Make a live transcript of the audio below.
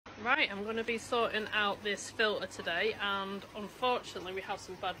Right, I'm going to be sorting out this filter today, and unfortunately we have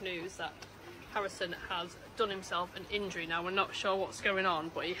some bad news that Harrison has done himself an injury. Now we're not sure what's going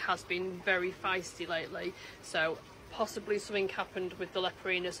on, but he has been very feisty lately, so possibly something happened with the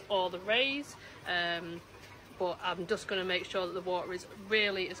Leporinas or the rays, but I'm just going to make sure that the water is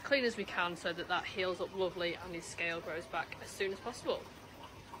really as clean as we can so that that heals up lovely and his scale grows back as soon as possible.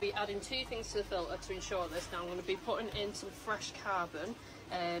 I'll be adding two things to the filter to ensure this. Now I'm going to be putting in some fresh carbon.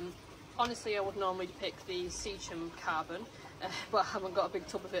 Honestly, I would normally pick the Seacham carbon, but I haven't got a big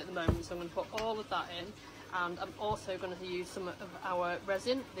tub of it at the moment, so I'm going to put all of that in. And I'm also going to use some of our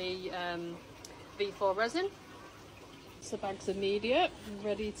resin, the V4 resin. So bags of media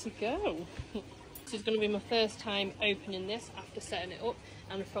ready to go. This is going to be my first time opening this after setting it up,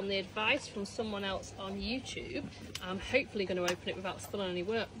 and from the advice from someone else on YouTube, I'm hopefully going to open it without spilling any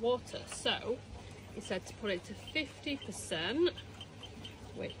water. So he said to put it to 50%,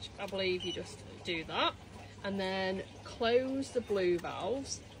 which I believe you just do that, and then close the blue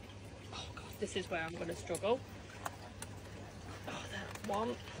valves. Oh god, this is where I'm going to struggle. Oh, there's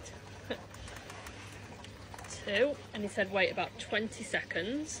one, two, and he said wait about 20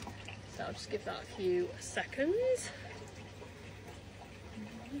 seconds. So I'll just give that a few seconds.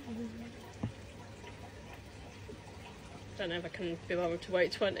 Don't know if I can be bothered to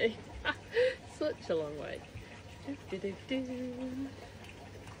wait 20. Such a long way.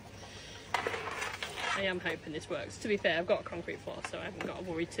 I am hoping this works. To be fair, I've got a concrete floor, so I haven't got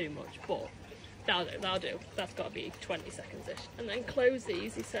to worry too much, but that'll do. That's got to be 20 seconds-ish. And then close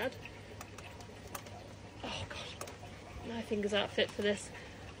these, he said. Oh god, my fingers aren't fit for this.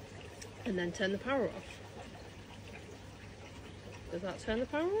 And then turn the power off. Does that turn the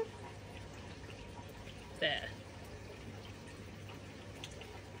power off? There.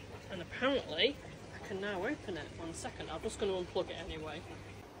 And apparently I can now open it. 1 second, I'm just going to unplug it anyway.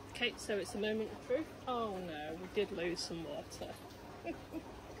 Okay, so it's a moment of truth. Oh no, we did lose some water. Oh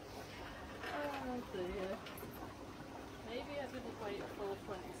dear. Maybe I didn't wait a full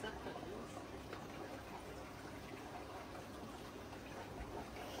 20 seconds.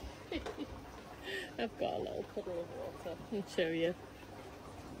 I've got a little puddle of water. I'll show you.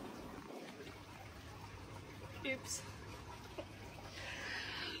 Oops.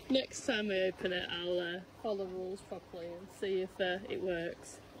 Next time I open it, I'll follow the rules properly and see if it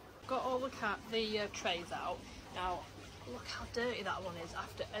works. Got all the trays out. Now, look how dirty that one is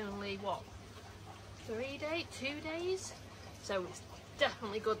after only, what, 2 days? So it's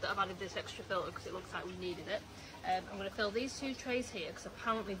definitely good that I've added this extra filter because it looks like we needed it. I'm going to fill these two trays here because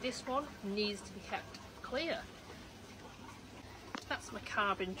apparently this one needs to be kept clear. That's my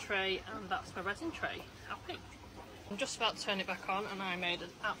carbon tray and that's my resin tray. Happy. I'm just about to turn it back on and I made an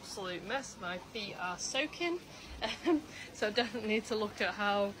absolute mess. My feet are soaking, so I definitely need to look at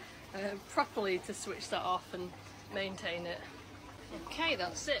how properly to switch that off and maintain it. Okay,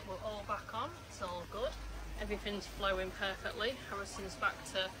 that's it. We're all back on. It's all good. Everything's flowing perfectly. Harrison's back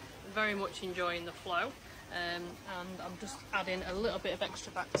to very much enjoying the flow. And I'm just adding a little bit of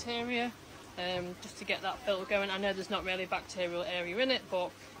extra bacteria just to get that filter going. I know there's not really a bacterial area in it, but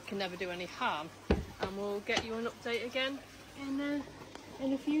it can never do any harm. And we'll get you an update again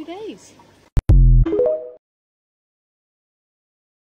in a few days.